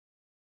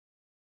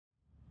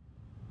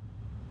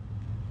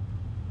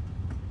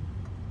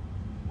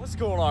What's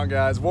going on,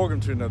 guys? Welcome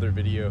to another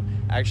video.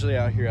 Actually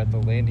out here at the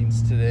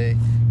landings today.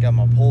 Got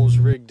my poles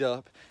rigged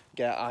up.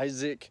 Got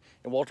Isaac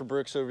and Walter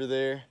Brooks over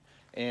there.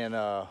 And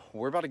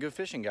we're about to go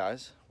fishing,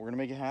 guys. We're gonna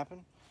make it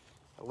happen.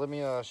 Let me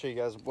show you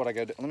guys what I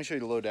got. Let me show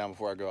you the lowdown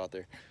before I go out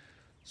there.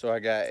 So I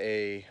got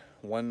a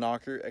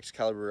 1-knocker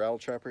Excalibur rattle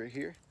trap right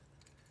here.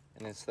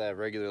 And it's that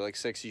regular like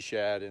sexy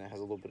shad, and it has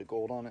a little bit of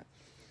gold on it.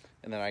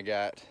 And then I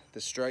got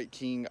the Strike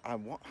King. I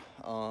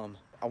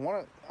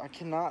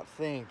cannot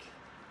think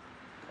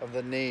of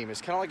the name.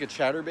 It's kind of like a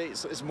chatterbait.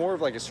 So it's more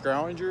of like a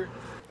scrounger,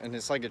 and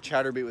it's like a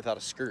chatterbait without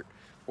a skirt.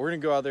 We're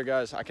gonna go out there,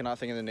 guys. I cannot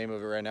think of the name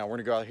of it right now. We're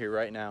gonna go out here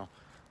right now,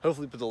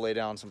 hopefully put the lay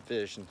down some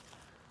fish and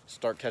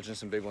start catching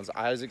some big ones.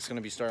 Isaac's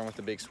gonna be starting with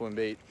the big swim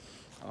bait.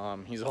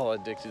 He's all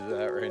addicted to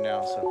that right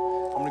now,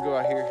 so I'm gonna go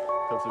out here,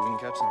 hopefully we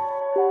can catch some.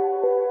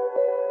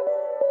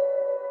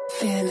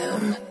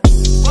 Phantom.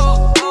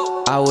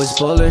 I was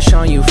bullish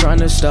on you from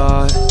the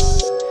start.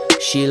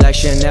 She like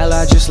Chanel,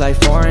 I just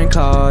like foreign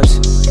cars.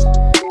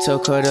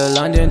 Took her to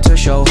London to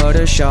show her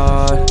the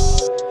shard.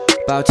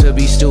 About to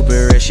be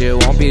stupid, rich, it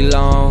won't be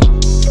long.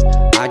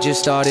 I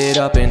just started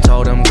up and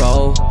told him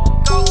go.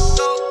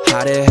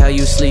 How the hell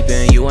you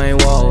sleeping, you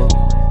ain't woke?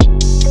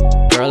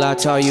 Girl, I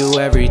tell you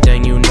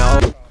everything you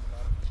know.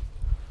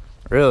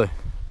 Really?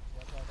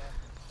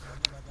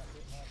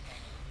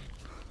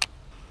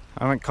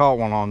 I haven't caught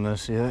one on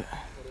this yet.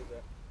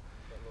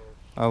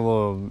 A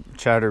little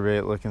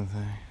chatterbait looking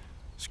thing.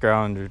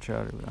 Scrounger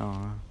chatterbait, I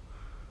don't know.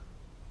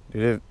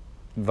 Dude, it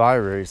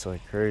vibrates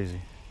like crazy.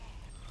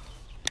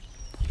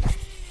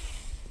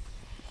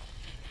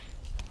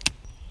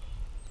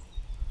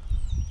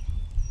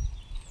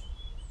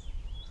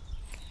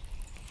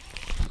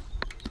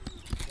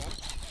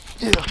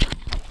 Yeah.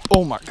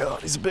 Oh my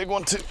God, he's a big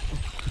one too.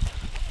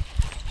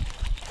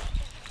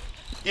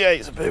 Yeah,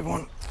 he's a big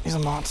one. He's a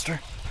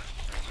monster.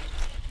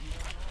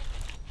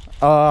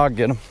 I'll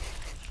get him.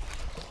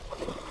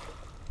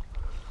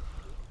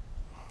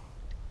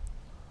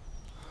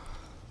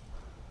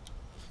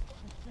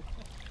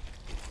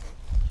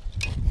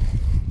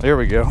 There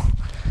we go.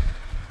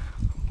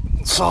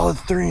 Solid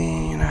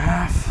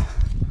 3.5.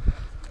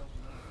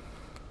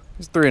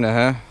 He's 3.5.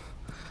 That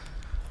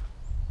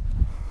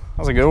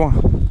was a good one.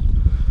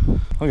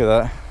 Look at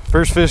that.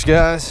 First fish,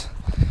 guys.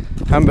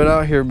 Haven't been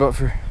out here but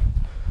for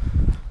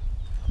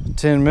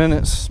 10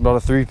 minutes.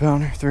 About a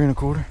 3-pounder,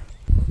 3.25.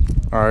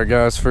 All right,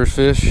 guys, first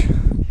fish,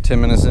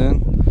 10 minutes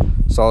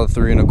in. Solid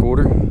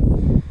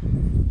 3.25.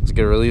 Let's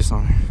get a release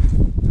on her.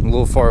 I'm a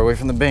little far away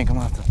from the bank. I'm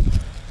gonna have to.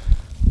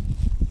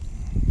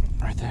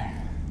 Right there.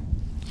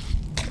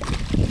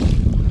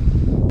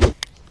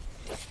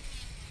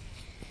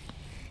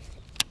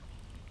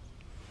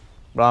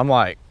 But I'm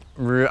like,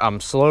 I'm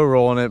slow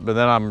rolling it, but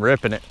then I'm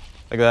ripping it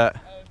like that.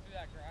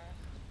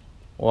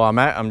 Well,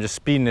 I'm just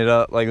speeding it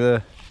up like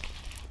this.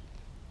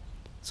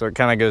 So it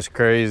kind of goes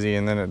crazy,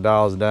 and then it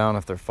dials down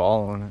if they're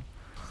following it.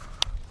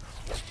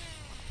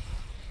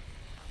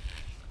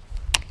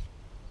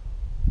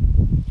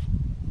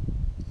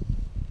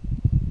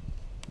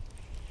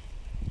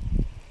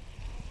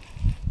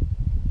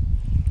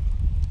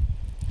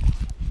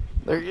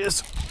 There he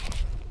is.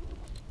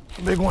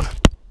 A big one.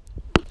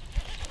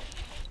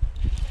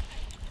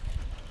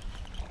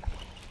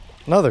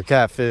 Another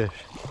catfish.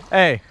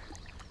 Hey.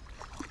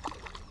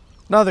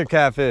 Another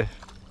catfish.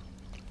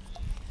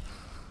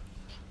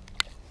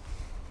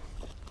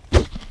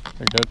 There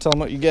you go. Tell them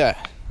what you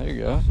got. There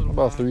you go.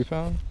 About 3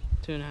 pounds.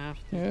 2.5.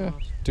 Yeah.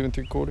 2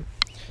 3/4.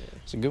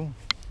 It's a good one.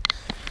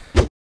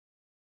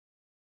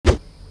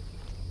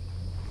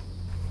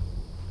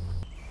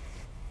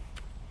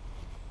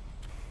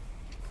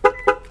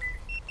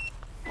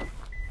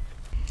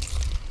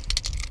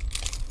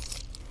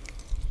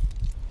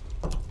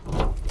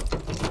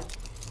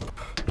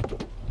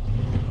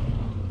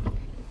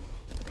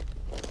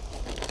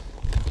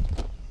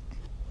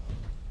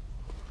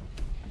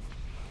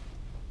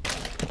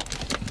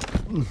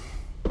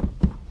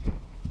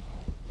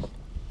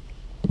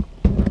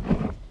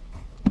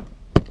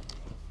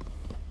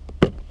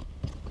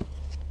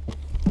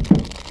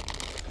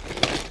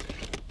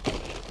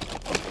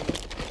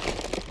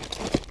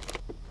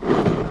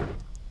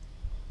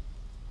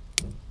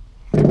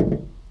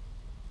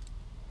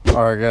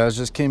 Alright, guys,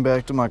 just came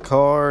back to my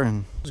car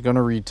and was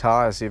gonna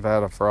retie, see if I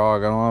had a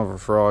frog. I don't have a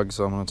frog,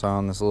 so I'm gonna tie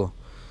on this little,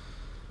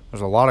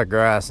 there's a lot of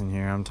grass in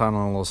here. I'm tying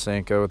on a little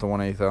Senko with a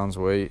 1/8 ounce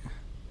weight.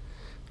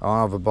 I don't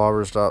have a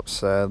bobber stop,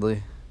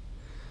 sadly,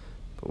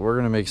 but we're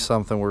gonna make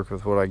something work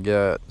with what I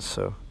get.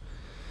 So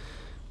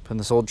putting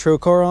this old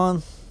Trocar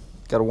on,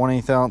 got a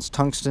 1/8 ounce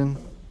tungsten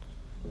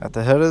at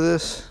the head of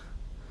this,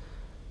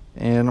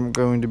 and I'm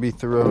going to be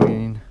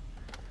throwing,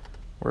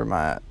 where am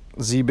I at,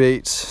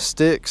 Z-Baits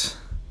sticks,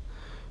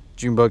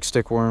 June bug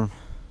stickworm,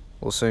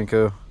 little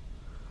Senko,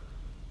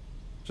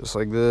 just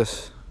like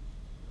this.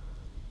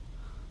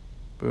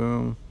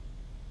 Boom,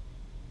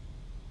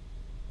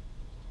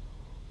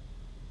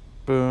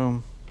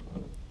 boom,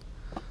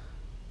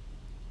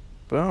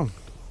 boom,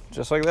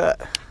 just like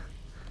that.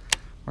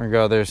 We're gonna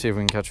go out there and see if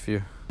we can catch a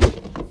few.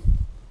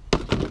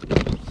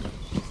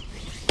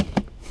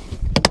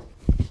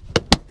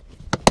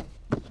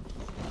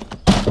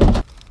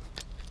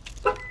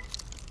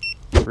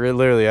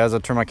 Literally, as I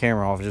turn my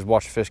camera off, just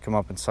watch the fish come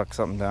up and suck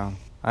something down.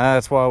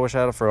 That's why I wish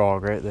I had a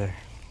frog right there.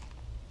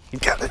 He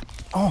got it.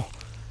 Oh,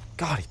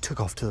 God, he took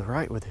off to the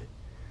right with it.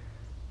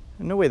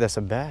 No way that's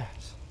a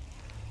bass.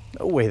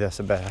 No way that's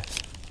a bass.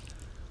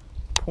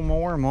 Pull my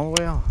worm all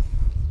the way on.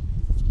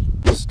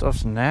 This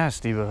stuff's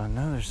nasty, but I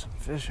know there's some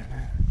fish in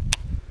it.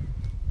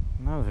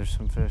 I know there's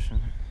some fish in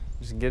it.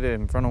 Just get it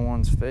in front of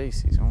one's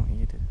face, he's gonna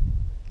eat it.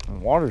 The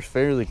water's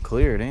fairly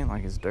clear, it ain't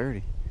like it's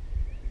dirty.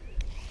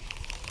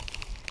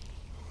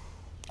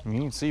 I mean,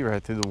 you can see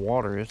right through the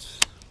water, it's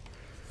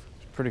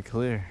pretty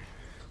clear.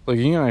 Look,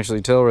 you can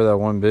actually tell where that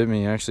one bit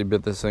me. He actually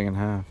bit this thing in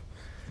half.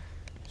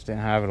 Just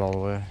didn't have it all the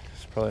way.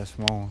 It's probably a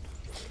small one.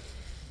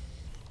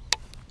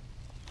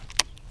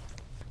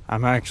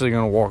 I'm actually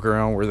gonna walk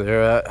around where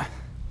they're at.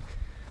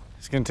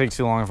 It's gonna take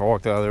too long if I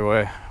walk the other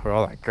way, where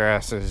all that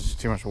grass is. Just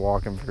too much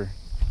walking for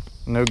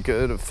no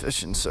good of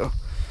fishing, so I'm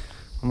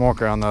gonna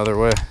walk around the other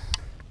way.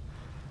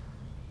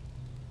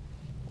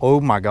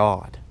 Oh my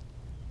God.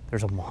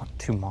 There's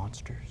two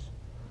monsters.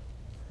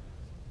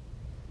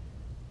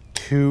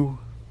 Two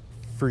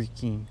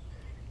freaking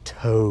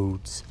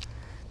toads.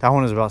 That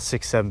one is about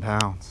 6-7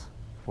 pounds.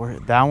 Where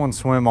that one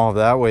swam off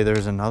that way,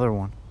 there's another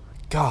one.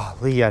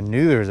 Golly, I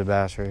knew there was a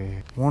bass right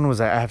here. One was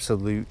an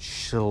absolute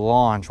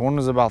schlonch. One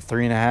was about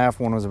 3.5,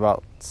 one was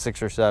about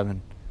 6 or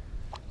 7.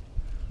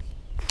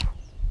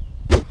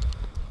 I'm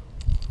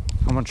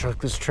gonna chuck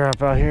this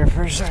trap out here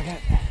for a second.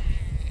 See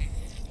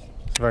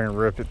if I can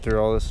rip it through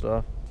all this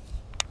stuff.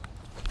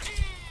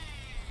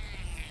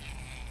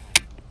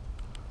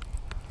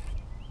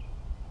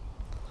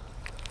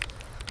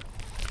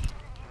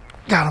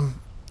 Got him.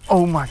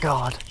 Oh my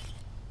God.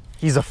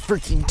 He's a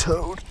freaking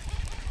toad.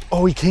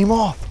 Oh, he came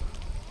off.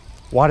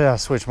 Why did I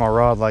switch my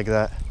rod like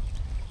that?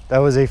 That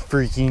was a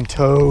freaking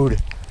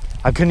toad.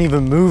 I couldn't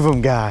even move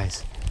him,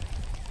 guys.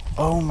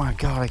 Oh my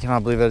God, I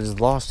cannot believe I just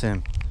lost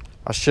him.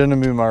 I shouldn't have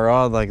moved my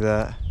rod like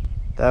that.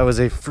 That was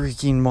a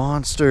freaking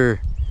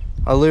monster.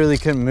 I literally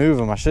couldn't move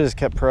him. I should have just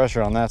kept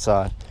pressure on that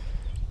side.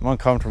 I'm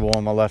uncomfortable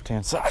on my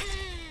left-hand side.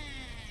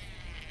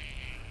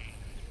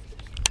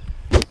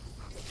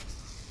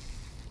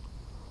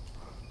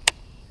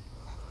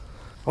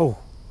 Oh,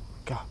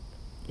 God.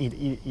 Eat it,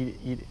 eat it, eat it,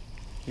 eat it.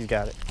 He's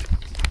got it.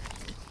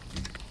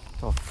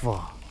 Oh,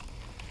 fuck.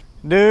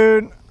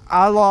 Dude,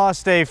 I've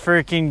lost too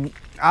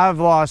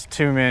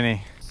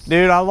many.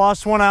 Dude, I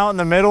lost one out in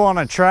the middle on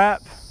a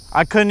trap.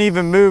 I couldn't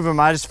even move him.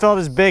 I just felt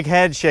his big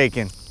head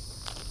shaking.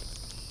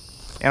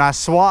 And I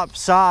swapped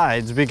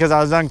sides because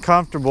I was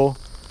uncomfortable.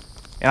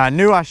 And I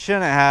knew I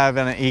shouldn't have,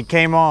 and he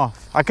came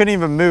off. I couldn't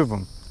even move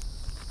him.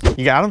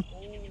 You got him?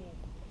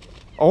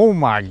 Oh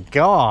my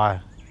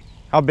God.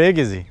 How big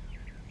is he?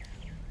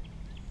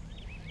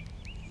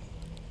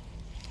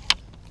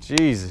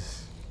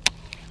 Jesus.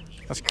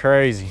 That's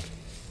crazy.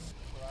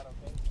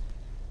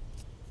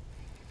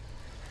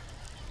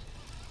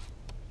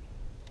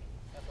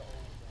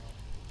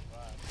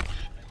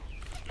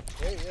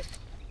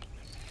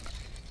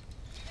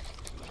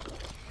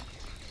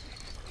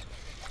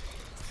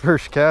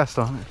 First cast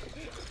on it.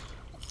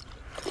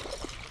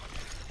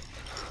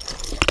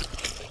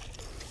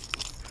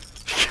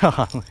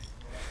 Golly.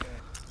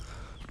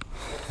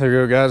 There you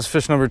go, guys.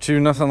 Fish number 2.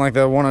 Nothing like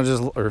that one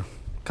or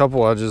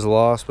couple I just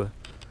lost, but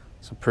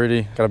it's a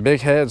pretty, got a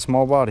big head,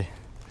 small body.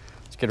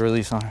 Let's get a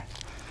release on her.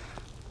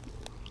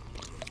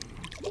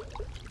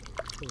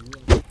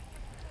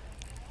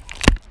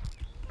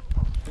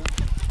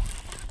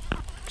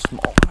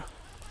 Small one.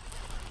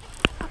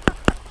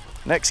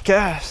 Next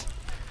cast.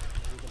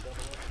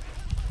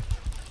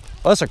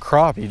 Oh, that's a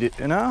crappie, dude,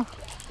 you know?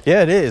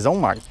 Yeah, it is. Oh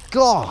my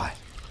God.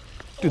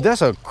 Dude,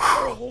 that's a...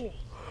 Oh,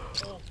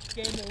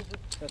 game over.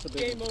 That's a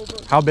big game over.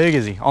 How big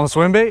is he? On the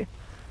swim bait?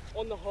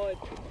 On the HUD.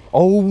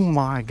 Oh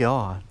my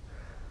God.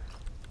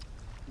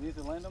 You need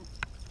to land him?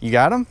 You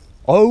got him?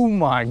 Oh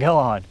my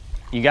God.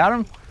 You got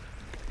him?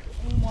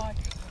 Oh my.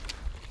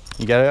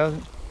 You got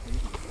it?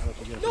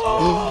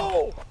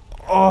 No!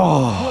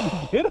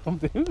 Oh. Get him,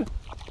 dude.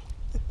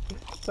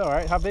 It's all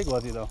right. How big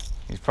was he, though?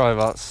 He's probably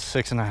about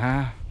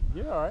 6.5.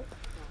 You're all right.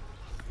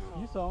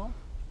 You saw him.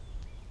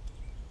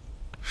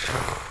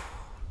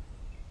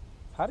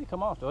 How did he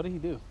come off, though? What did he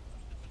do?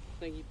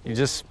 He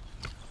just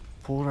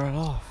pulled right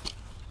off.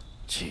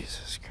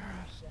 Jesus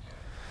Christ.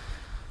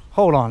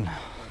 Hold on.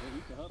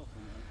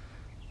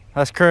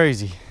 That's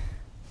crazy.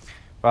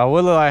 But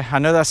I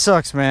know that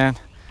sucks, man.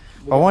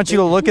 But I want you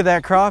to look at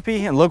that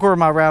crappie and look where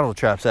my rattle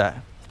trap's at.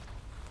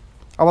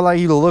 I would like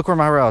you to look where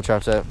my rattle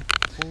trap's at.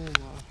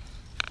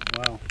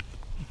 Wow.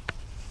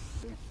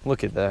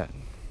 Look at that.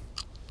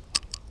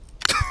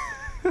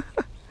 You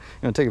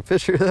gonna take a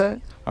picture of that?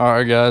 All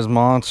right, guys,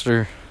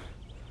 monster.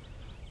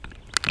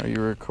 Are you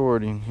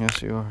recording?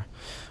 Yes, you are.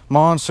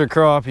 Monster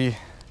crappie.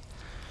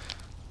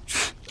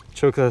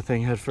 Choke that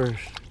thing head first.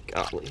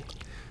 Golly.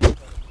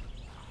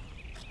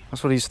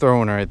 That's what he's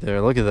throwing right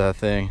there. Look at that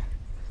thing.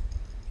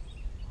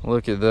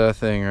 Look at that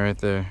thing right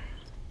there.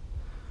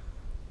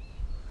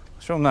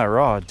 Show him that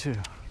rod too.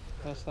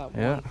 That's that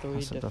Yeah, 1-3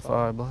 that's a Defy.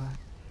 Defy black.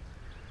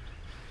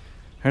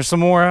 There's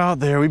some more out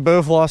there. We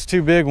both lost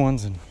 2 big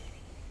ones, and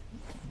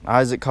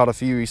Isaac caught a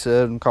few, he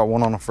said, and caught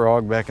one on a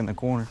frog back in the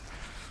corner.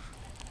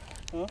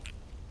 Huh?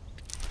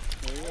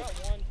 There you go.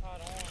 One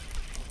caught on.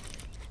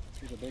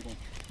 He's a big one.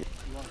 You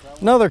want to try one?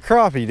 Another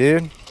crappie,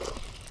 dude.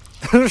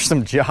 There's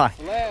some giant.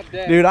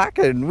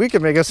 Dude, we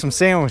could make us some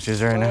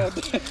sandwiches right now.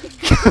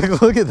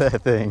 Look at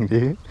that thing,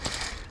 dude.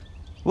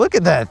 Look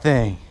at that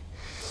thing.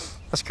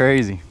 That's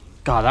crazy.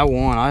 God, that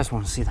one, I just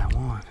want to see that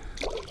one.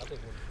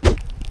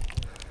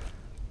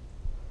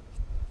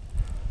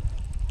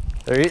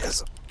 There he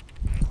is.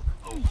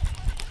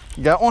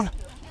 You got one?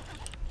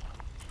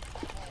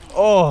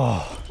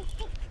 Oh,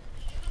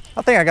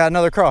 I think I got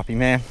another crappie,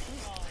 man.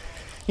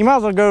 You might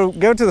as well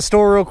go to the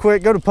store real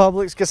quick, go to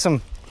Publix, get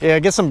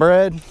some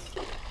bread.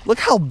 Look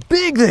how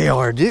big they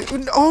are,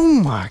 dude. Oh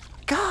my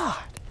God.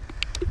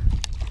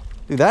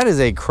 Dude, that is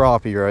a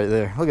crappie right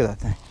there. Look at that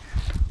thing.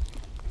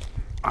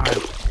 All right.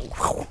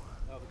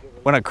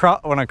 When a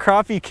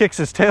crappie kicks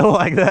his tail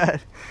like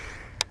that,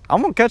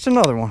 I'm gonna catch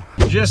another one.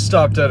 Just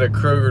stopped at a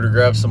Kroger to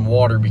grab some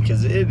water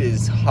because it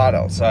is hot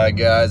outside,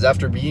 guys.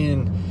 After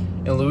being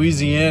in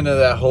Louisiana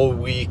that whole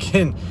week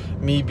and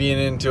me being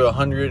into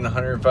 100 and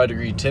 105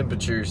 degree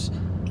temperatures,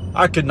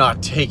 I could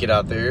not take it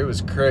out there. It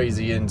was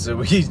crazy. And so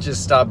we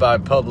just stopped by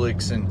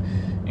Publix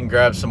and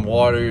grabbed some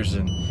waters,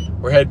 and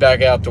we're headed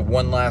back out to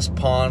one last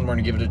pond. We're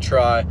gonna give it a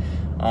try.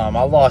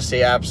 I lost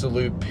a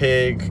absolute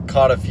pig,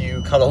 caught a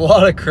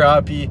lot of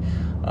crappie.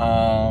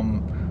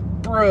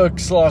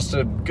 Brooks lost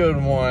a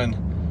good one,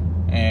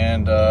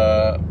 and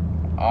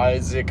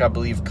Isaac, I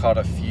believe, caught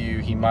a few.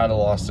 He might have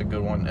lost a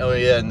good one. Oh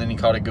yeah, and then he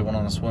caught a good one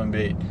on a swim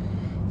bait.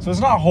 So it's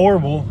not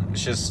horrible.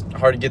 It's just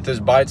hard to get those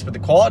bites, but the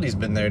quality's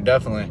been there,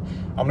 definitely.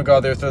 I'm gonna go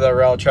out there, throw that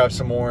rattle trap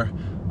some more.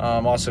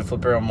 Also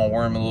flip around my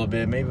worm a little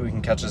bit. Maybe we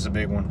can catch us a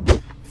big one.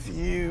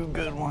 Few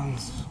good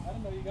ones. I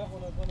didn't know you got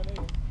one of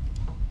lemonade.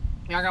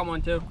 Yeah, I got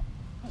one too.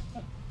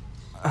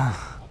 I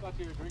thought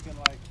you were drinking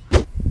like.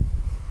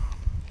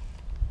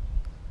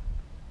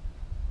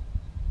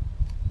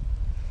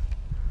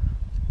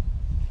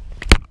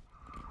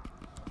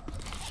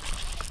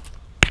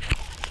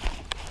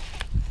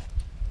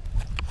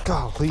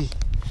 Golly.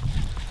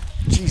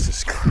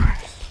 Jesus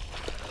Christ.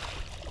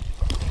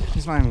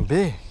 He's not even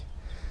big.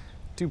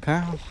 2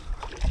 pounds.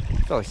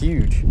 Felt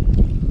huge.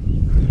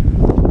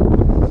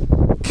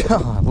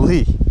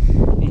 Golly.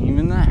 Ain't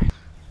even that.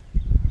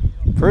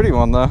 Pretty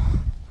one though.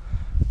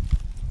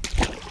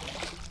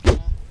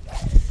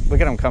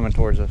 Look at him coming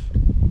towards us.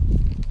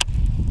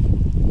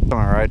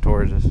 Coming right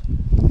towards us.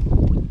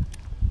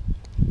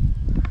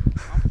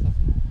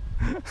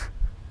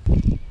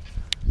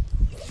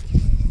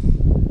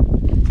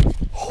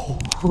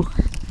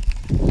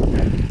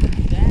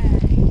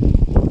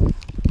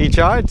 He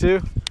tried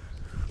to.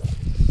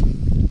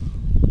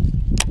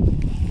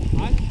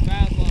 I was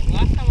bad luck.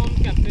 Last time I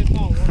almost got bit by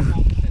a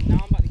warthog, and now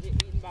I'm about to get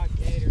eaten by a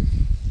gator.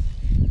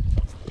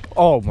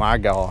 Oh my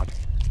God.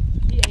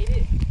 He ate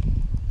it.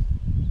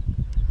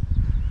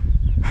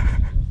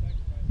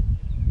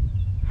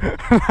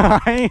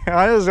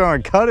 I was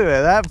gonna cut it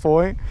at that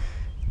point.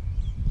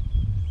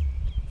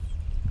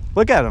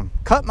 Look at him.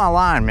 Cut my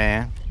line,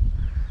 man.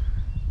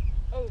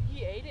 Oh,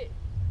 he ate it?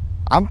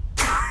 I'm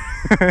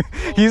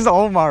he's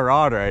on my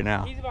rod right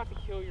now. He's about to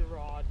kill your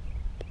rod.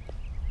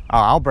 Oh,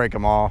 I'll break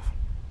him off.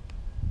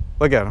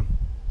 Look at him.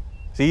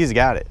 See, he's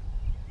got it.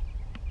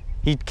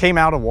 He came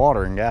out of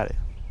water and got it.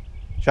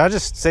 Should I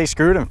just say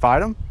screw it and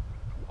fight him?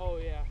 Oh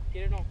yeah,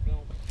 get it on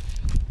film.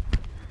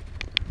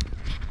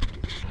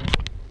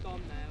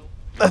 Thumbnail.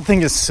 That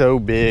thing is so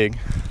big.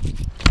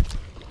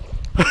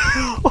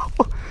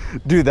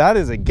 Dude, that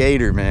is a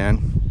gator,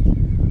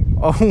 man.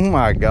 Oh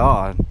my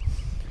God.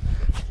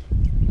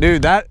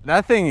 Dude,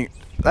 that thing,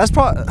 that's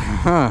probably,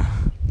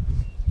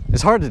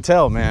 it's hard to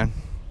tell, man.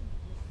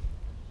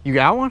 You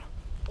got one?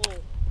 Oh.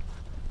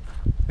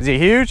 Is he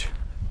huge?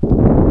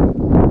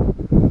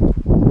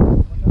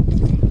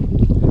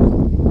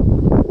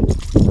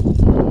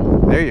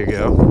 There you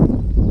go.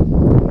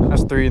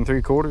 That's 3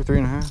 3/4,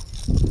 3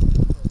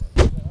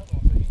 1/2.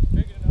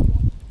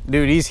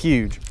 Dude, he's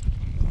huge.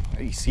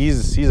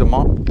 He's a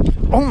mom.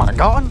 Oh my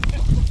God.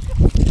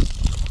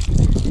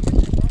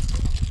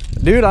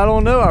 Dude, I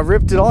don't know. I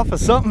ripped it off of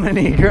something and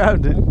he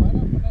grabbed it.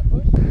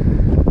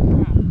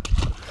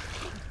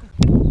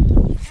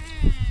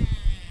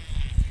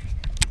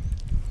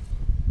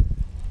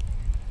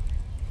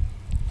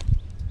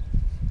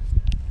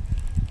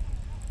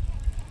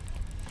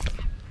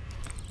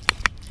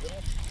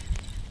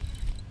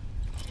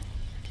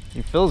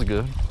 He feels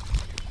good.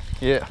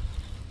 Yeah.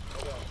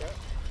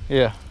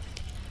 Yeah.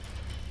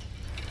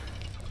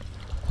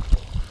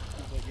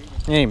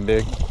 He ain't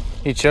big.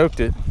 He choked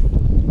it.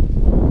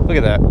 Look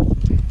at that.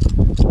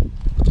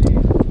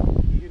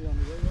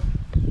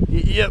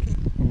 Yep.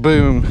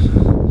 Boom.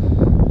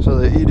 So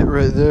they eat it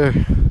right there.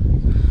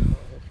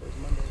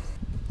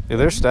 Yeah,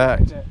 they're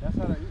stacked. That's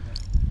how they're eating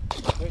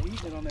it. They're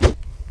eating it on there.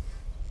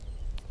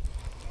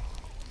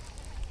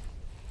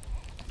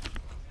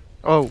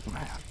 Oh,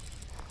 man.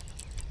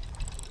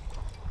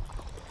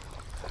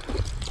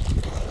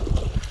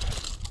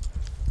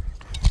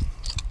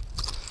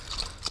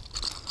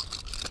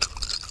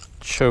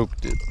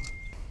 Dude.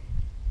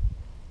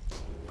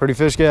 Pretty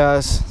fish,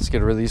 guys. Let's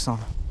get a release on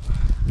him.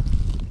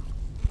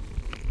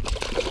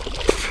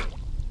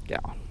 Yeah.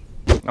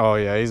 Oh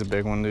yeah, he's a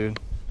big one, dude.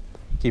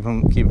 Keep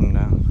him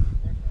down.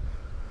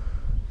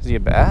 Is he a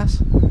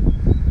bass?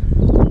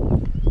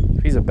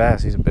 If he's a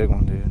bass, he's a big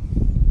one, dude.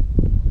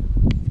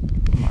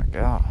 Oh my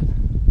God.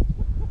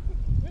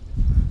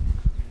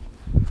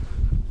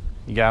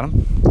 You got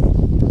him?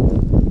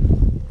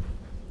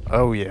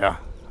 Oh yeah.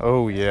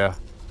 Oh yeah.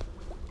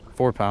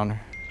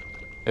 4-pounder.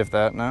 If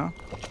that now.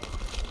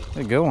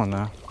 A good one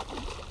though.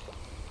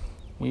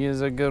 He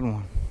is a good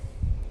one.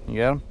 You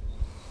got him?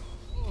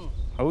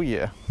 Oh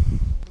yeah.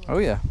 Oh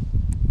yeah.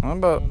 How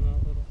about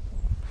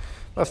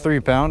a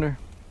 3-pounder?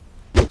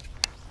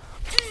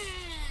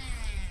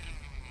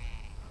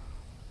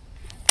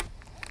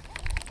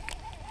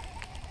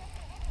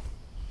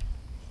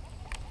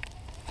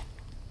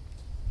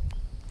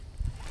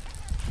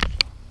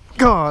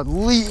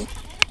 Godly.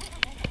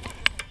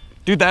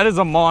 Dude, that is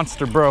a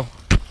monster, bro.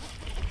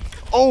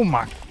 Oh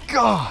my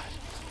God.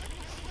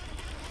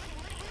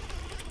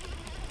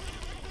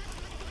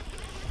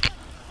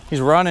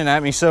 He's running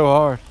at me so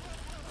hard.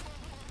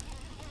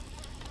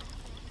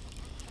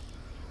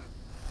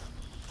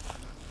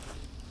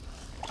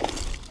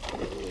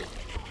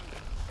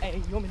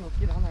 Hey, you want me to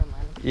get on there,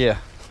 man? Yeah.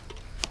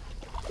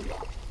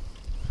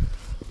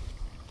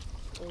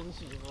 Oh,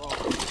 this is raw.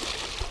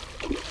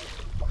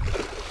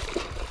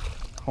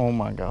 Oh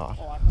my God.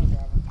 Oh, I can't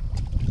grab it.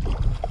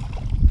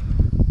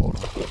 Hold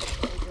on.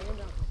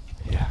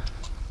 Yeah.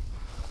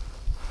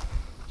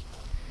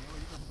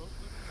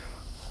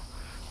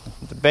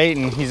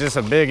 Debating, he's just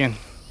a big one.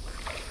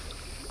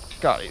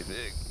 God, he's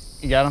big.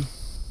 You got him?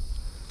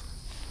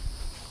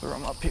 Throw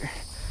him up here.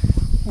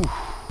 Whew.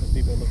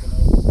 People looking out.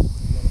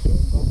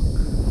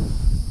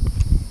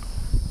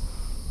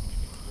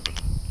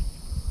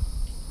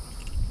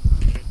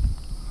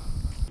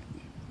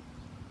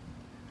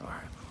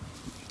 Alright.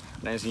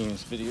 Nice seeing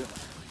this video.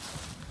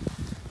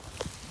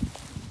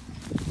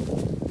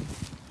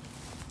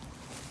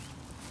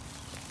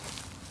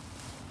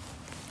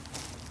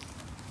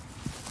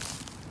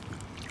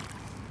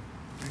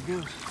 There he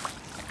goes.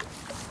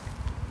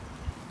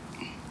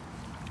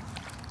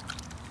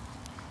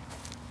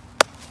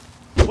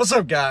 What's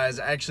up, guys?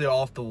 Actually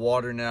off the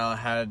water now.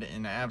 Had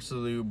an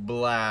absolute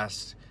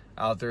blast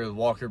out there with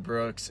Walker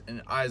Brooks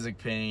and Isaac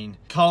Payne.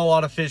 Caught a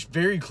lot of fish,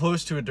 very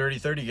close to a dirty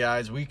 30,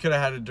 guys. We could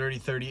have had a dirty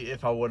 30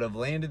 if I would have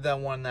landed that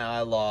one that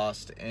I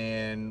lost,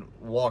 and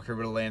Walker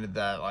would have landed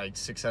that like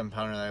 6-7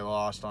 pounder that I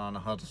lost on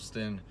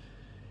Huddleston.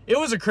 It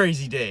was a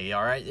crazy day,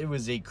 all right? It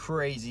was a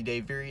crazy day,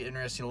 very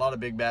interesting, a lot of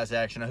big bass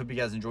action. I hope you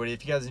guys enjoyed it.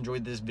 If you guys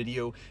enjoyed this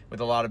video with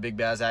a lot of big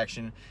bass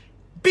action,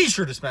 be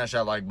sure to smash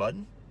that like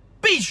button.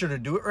 Be sure to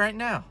do it right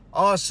now.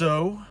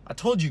 Also, I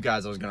told you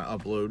guys I was gonna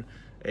upload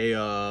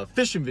a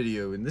fishing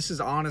video, and this is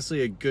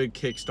honestly a good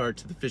kickstart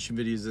to the fishing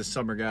videos this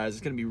summer, guys.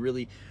 It's gonna be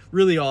really,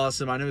 really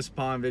awesome. I know it's a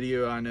pond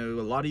video. I know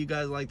a lot of you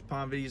guys like the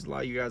pond videos, a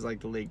lot of you guys like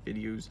the lake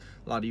videos,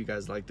 a lot of you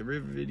guys like the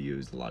river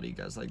videos, a lot of you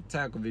guys like the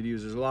tackle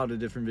videos. There's a lot of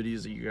different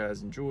videos that you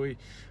guys enjoy,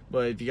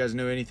 but if you guys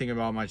know anything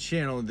about my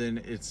channel,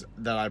 then it's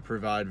that I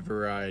provide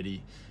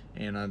variety.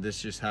 And this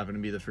just happened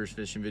to be the first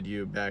fishing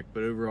video back.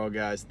 But overall,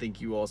 guys,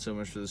 thank you all so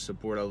much for the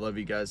support. I love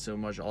you guys so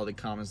much. All the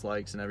comments,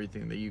 likes, and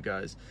everything that you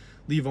guys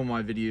leave on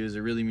my videos,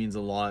 it really means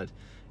a lot.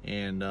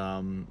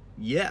 And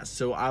yeah,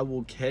 so I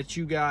will catch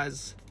you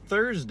guys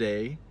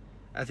Thursday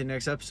at the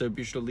next episode.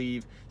 Be sure to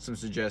leave some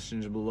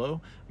suggestions below.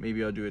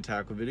 Maybe I'll do a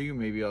tackle video,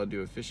 maybe I'll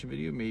do a fishing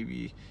video,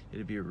 maybe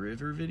it'll be a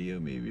river video,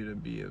 maybe it'll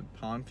be a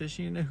pond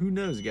fishing. Who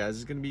knows, guys?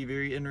 It's gonna be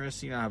very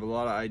interesting. I have a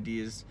lot of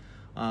ideas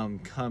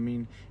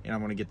coming, and I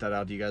want to get that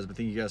out to you guys. But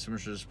thank you guys so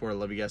much for the support. I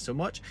love you guys so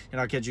much,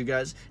 and I'll catch you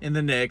guys in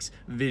the next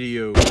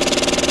video.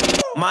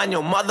 Mind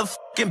your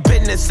motherfucking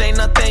business, ain't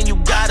nothing you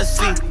gotta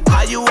see.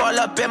 How you all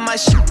up in my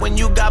shit when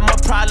you got more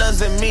problems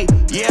than me?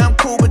 Yeah, I'm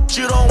cool, but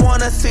you don't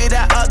wanna see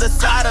that other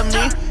side of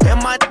me.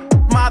 And my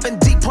mobbing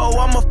depot,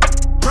 I'm a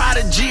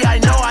prodigy. I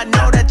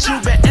know that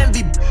you've been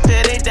envy.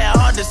 It ain't that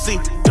hard to see.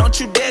 Don't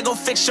you dare go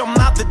fix your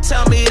mouth to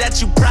tell me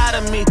that you proud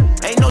of me. Ain't no